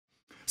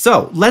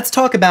So let's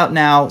talk about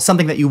now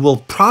something that you will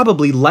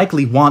probably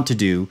likely want to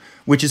do,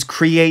 which is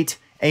create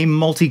a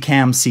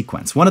multicam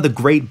sequence. One of the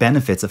great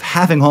benefits of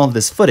having all of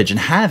this footage and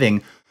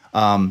having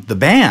the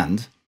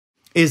band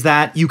is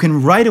that you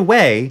can right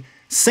away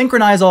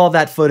synchronize all of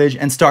that footage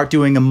and start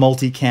doing a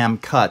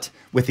multicam cut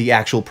with the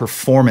actual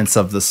performance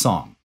of the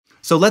song.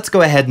 So let's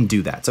go ahead and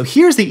do that. So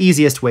here's the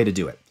easiest way to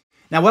do it.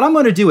 Now what I'm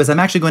going to do is I'm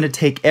actually going to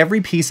take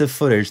every piece of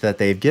footage that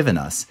they've given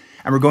us,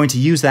 and we're going to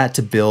use that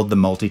to build the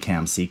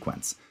multicam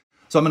sequence.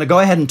 So I'm going to go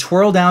ahead and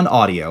twirl down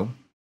audio.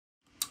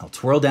 I'll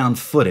twirl down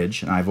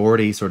footage, and I've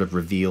already sort of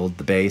revealed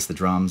the bass, the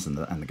drums, and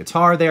the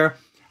guitar there,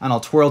 and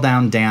I'll twirl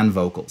down Dan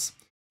vocals.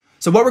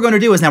 So what we're going to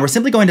do is now we're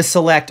simply going to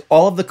select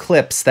all of the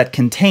clips that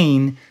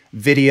contain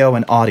video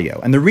and audio.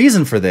 And the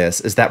reason for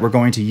this is that we're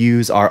going to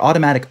use our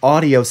automatic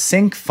audio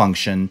sync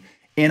function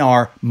in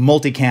our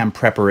multicam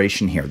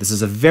preparation here. This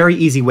is a very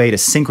easy way to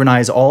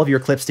synchronize all of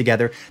your clips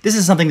together. This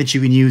is something that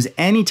you can use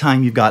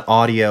anytime you've got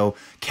audio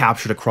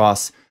captured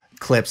across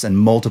clips and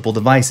multiple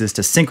devices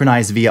to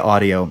synchronize via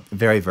audio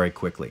very, very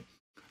quickly.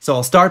 So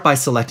I'll start by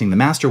selecting the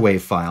master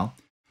wave file.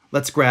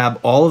 Let's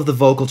grab all of the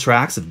vocal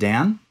tracks of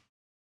Dan.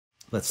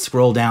 Let's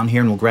scroll down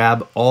here and we'll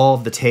grab all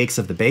of the takes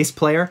of the bass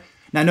player.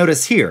 Now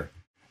notice here,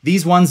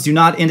 these ones do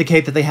not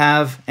indicate that they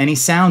have any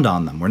sound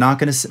on them. We're not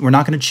going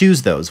to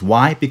choose those.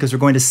 Why? Because we're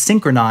going to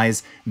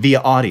synchronize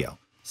via audio.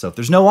 So if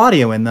there's no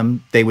audio in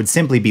them, they would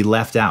simply be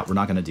left out. We're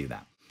not going to do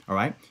that. All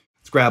right.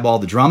 Let's grab all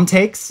the drum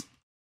takes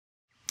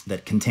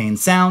that contain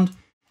sound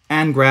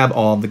and grab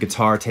all the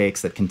guitar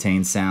takes that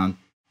contain sound.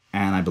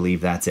 And I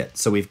believe that's it.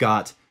 So we've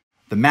got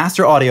the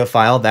master audio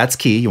file. That's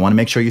key. You want to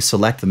make sure you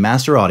select the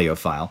master audio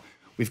file.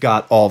 We've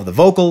got all of the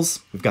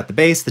vocals. We've got the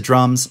bass, the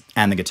drums,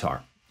 and the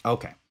guitar.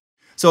 Okay.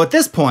 So at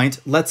this point,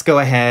 let's go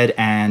ahead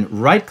and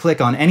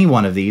right-click on any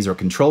one of these, or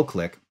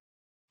control-click,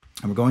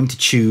 and we're going to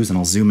choose, and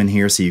I'll zoom in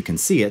here so you can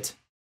see it.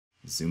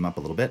 Zoom up a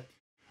little bit.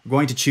 We're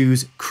going to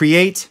choose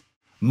Create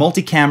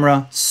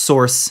Multi-Camera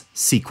Source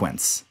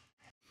Sequence.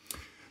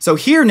 So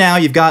here now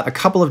you've got a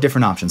couple of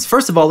different options.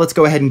 First of all, let's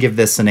go ahead and give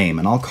this a name,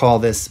 and I'll call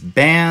this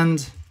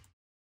Band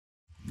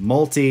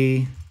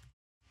Multi-Master,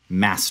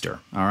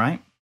 all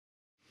right?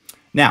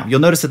 Now, you'll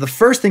notice that the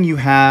first thing you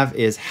have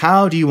is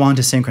how do you want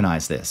to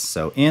synchronize this?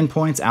 So in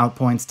points, out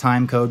points,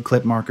 time code,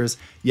 clip markers.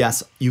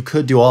 Yes, you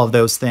could do all of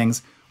those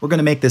things. We're going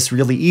to make this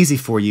really easy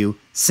for you.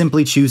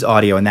 Simply choose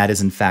audio, and that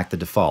is in fact the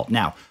default.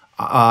 Now,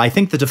 I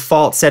think the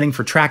default setting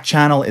for track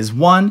channel is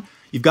 1.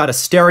 You've got a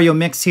stereo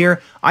mix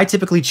here. I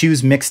typically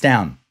choose mix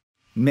down.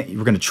 We're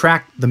going to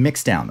track the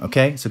mix down,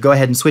 okay? So go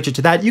ahead and switch it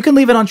to that. You can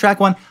leave it on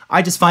track 1.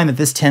 I just find that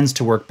this tends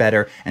to work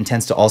better and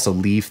tends to also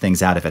leave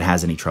things out if it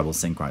has any trouble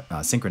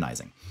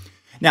synchronizing.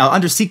 Now,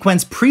 under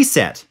Sequence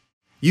Preset,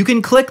 you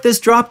can click this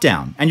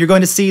drop-down, and you're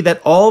going to see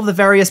that all of the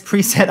various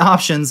preset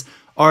options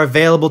are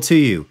available to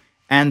you,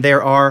 and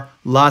there are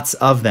lots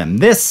of them.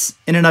 This,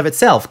 in and of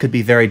itself, could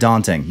be very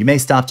daunting. You may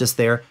stop just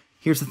there.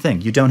 Here's the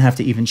thing. You don't have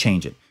to even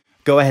change it.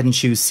 Go ahead and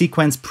choose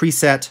Sequence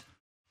Preset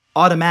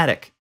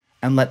Automatic,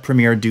 and let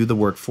Premiere do the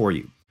work for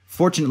you.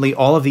 Fortunately,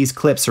 all of these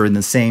clips are in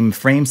the same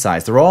frame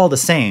size. They're all the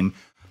same,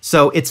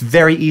 so it's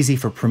very easy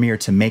for Premiere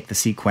to make the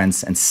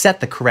sequence and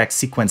set the correct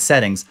sequence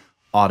settings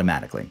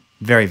automatically.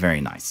 Very,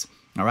 very nice.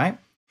 All right.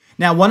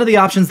 Now, one of the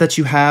options that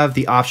you have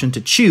the option to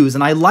choose,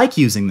 and I like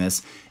using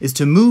this, is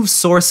to move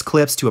source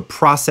clips to a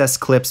process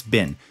clips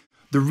bin.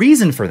 The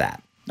reason for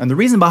that, and the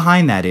reason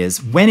behind that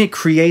is when it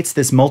creates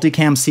this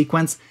multicam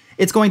sequence,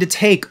 it's going to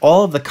take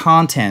all of the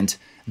content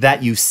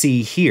that you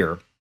see here,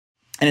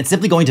 and it's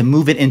simply going to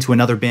move it into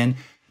another bin.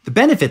 The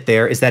benefit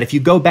there is that if you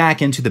go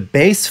back into the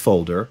base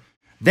folder,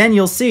 then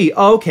you'll see,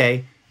 oh,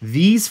 okay,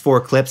 these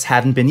 4 clips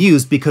haven't been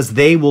used because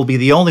they will be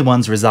the only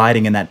ones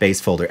residing in that base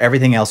folder.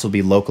 Everything else will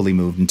be locally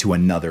moved into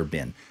another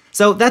bin.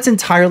 So that's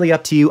entirely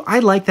up to you. I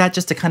like that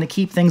just to kind of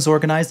keep things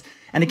organized.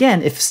 And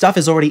again, if stuff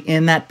is already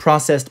in that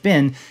processed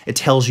bin, it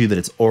tells you that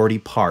it's already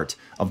part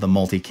of the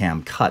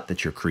multicam cut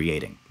that you're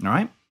creating. All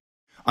right?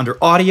 Under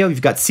audio,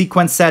 you've got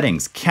sequence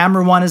settings.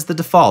 Camera 1 is the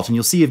default, and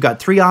you'll see you've got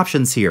 3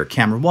 options here.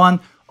 Camera 1,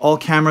 all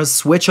cameras,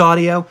 switch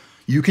audio.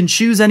 You can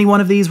choose any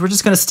one of these. We're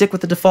just going to stick with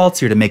the defaults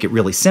here to make it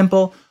really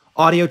simple.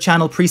 Audio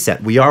channel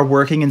preset. We are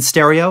working in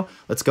stereo.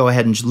 Let's go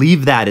ahead and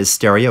leave that as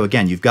stereo.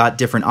 Again, you've got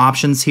different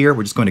options here.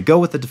 We're just going to go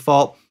with the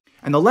default.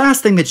 And the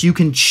last thing that you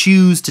can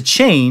choose to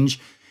change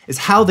is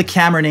how the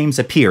camera names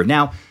appear.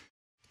 Now,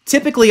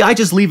 typically I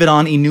just leave it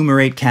on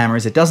enumerate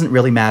cameras. It doesn't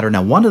really matter.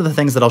 Now, one of the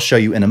things that I'll show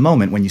you in a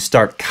moment when you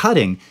start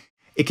cutting,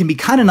 it can be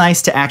kind of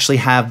nice to actually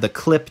have the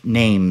clip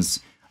names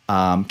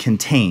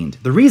contained.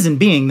 The reason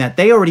being that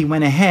they already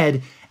went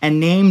ahead and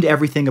named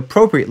everything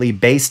appropriately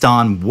based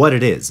on what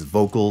it is: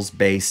 vocals,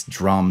 bass,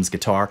 drums,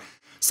 guitar.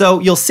 So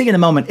you'll see in a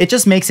moment, it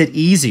just makes it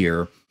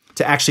easier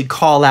to actually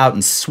call out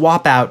and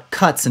swap out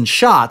cuts and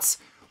shots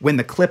when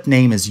the clip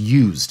name is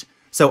used.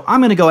 So I'm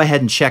going to go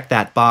ahead and check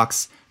that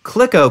box,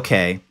 click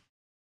OK,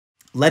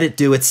 let it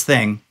do its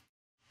thing,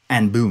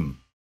 and boom,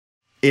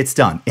 it's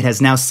done. It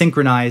has now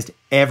synchronized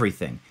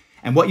everything.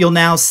 And what you'll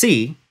now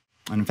see,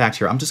 and in fact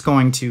here, I'm just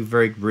going to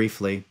very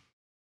briefly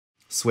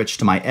switch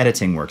to my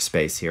editing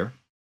workspace here.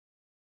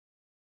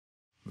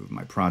 Move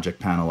my project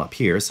panel up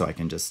here so I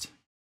can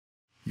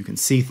you can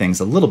see things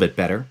a little bit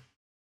better.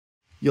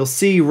 You'll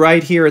see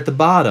right here at the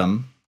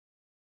bottom,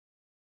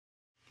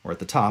 or at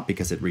the top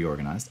because it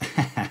reorganized,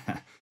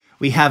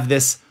 we have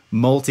this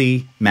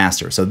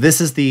multi-master. So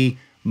this is the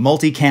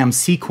multicam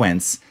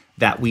sequence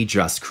that we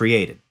just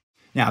created.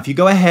 Now, if you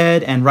go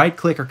ahead and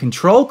right-click or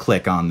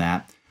control-click on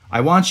that,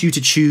 I want you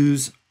to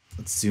choose,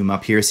 let's zoom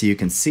up here so you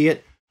can see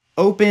it,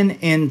 Open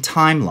in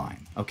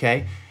Timeline,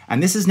 okay?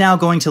 And this is now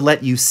going to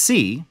let you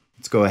see,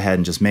 let's go ahead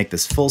and just make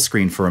this full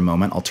screen for a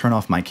moment. I'll turn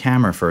off my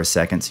camera for a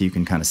second so you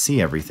can kind of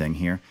see everything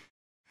here.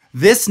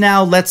 This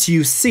now lets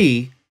you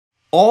see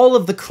all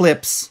of the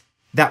clips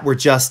that were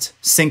just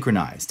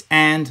synchronized.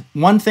 And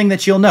one thing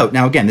that you'll note,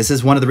 now again, this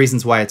is one of the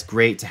reasons why it's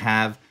great to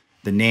have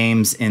the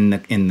names in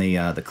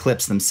the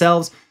clips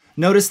themselves.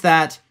 Notice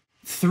that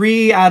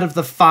 3 out of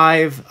the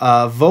 5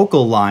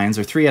 vocal lines,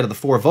 or 3 out of the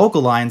 4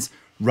 vocal lines,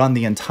 run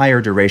the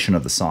entire duration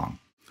of the song.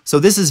 So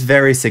this is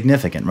very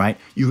significant, right?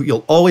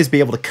 You'll always be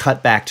able to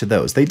cut back to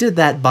those. They did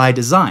that by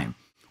design.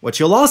 What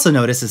you'll also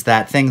notice is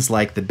that things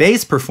like the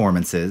bass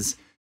performances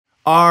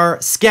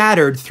are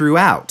scattered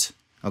throughout,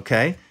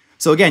 okay?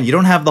 So again, you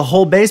don't have the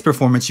whole bass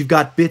performance, you've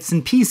got bits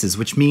and pieces,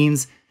 which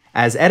means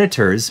as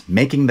editors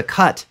making the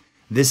cut,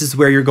 this is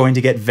where you're going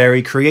to get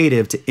very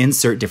creative to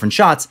insert different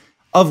shots,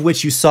 of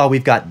which you saw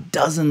we've got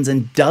dozens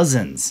and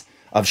dozens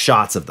of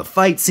shots of the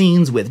fight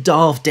scenes with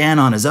Dolph, Dan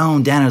on his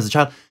own, Dan as a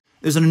child.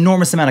 There's an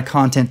enormous amount of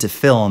content to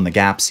fill in the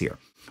gaps here.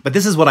 But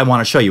this is what I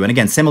want to show you. And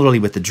again, similarly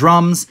with the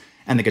drums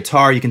and the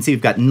guitar, you can see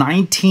we've got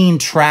 19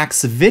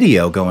 tracks of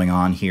video going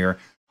on here,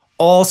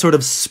 all sort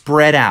of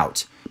spread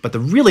out. But the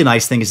really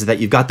nice thing is that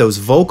you've got those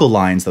vocal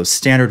lines, those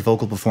standard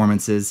vocal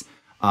performances,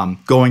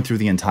 going through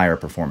the entire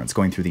performance,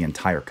 going through the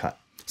entire cut.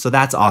 So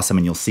that's awesome,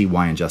 and you'll see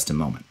why in just a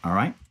moment, all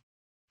right?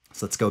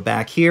 So let's go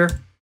back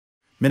here,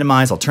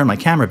 minimize, I'll turn my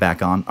camera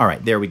back on. All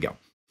right, there we go.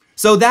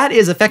 So that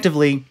is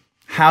effectively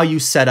how you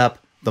set up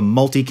the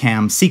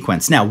multicam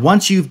sequence. Now,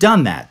 once you've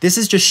done that, this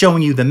is just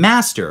showing you the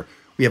master.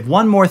 We have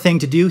one more thing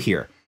to do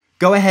here.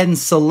 Go ahead and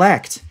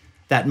select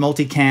that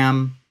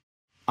multicam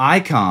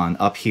icon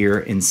up here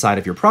inside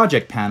of your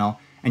project panel,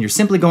 and you're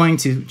simply going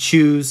to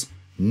choose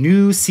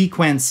New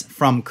Sequence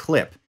from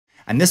Clip.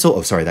 And this will,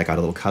 oh, sorry, that got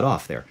a little cut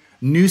off there.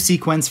 New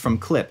Sequence from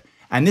Clip.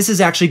 And this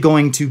is actually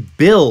going to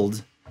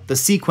build the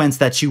sequence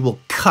that you will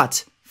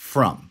cut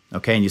from,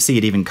 okay? And you see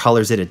it even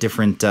colors it a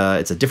different,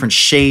 it's a different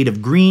shade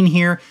of green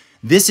here.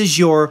 This is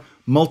your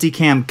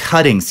multicam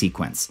cutting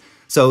sequence.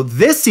 So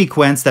this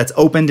sequence that's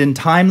opened in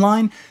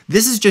timeline,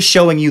 this is just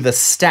showing you the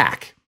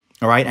stack,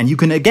 all right? And you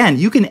can, again,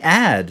 you can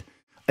add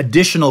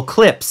additional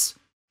clips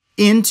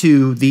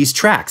into these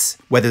tracks,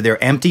 whether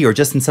they're empty or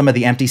just in some of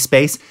the empty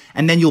space,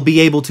 and then you'll be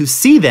able to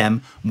see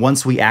them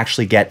once we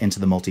actually get into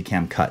the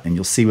multicam cut, and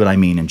you'll see what I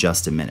mean in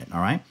just a minute,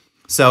 all right?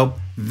 So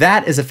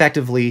that is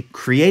effectively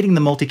creating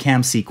the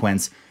multicam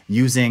sequence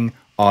using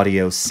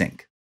Audio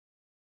Sync.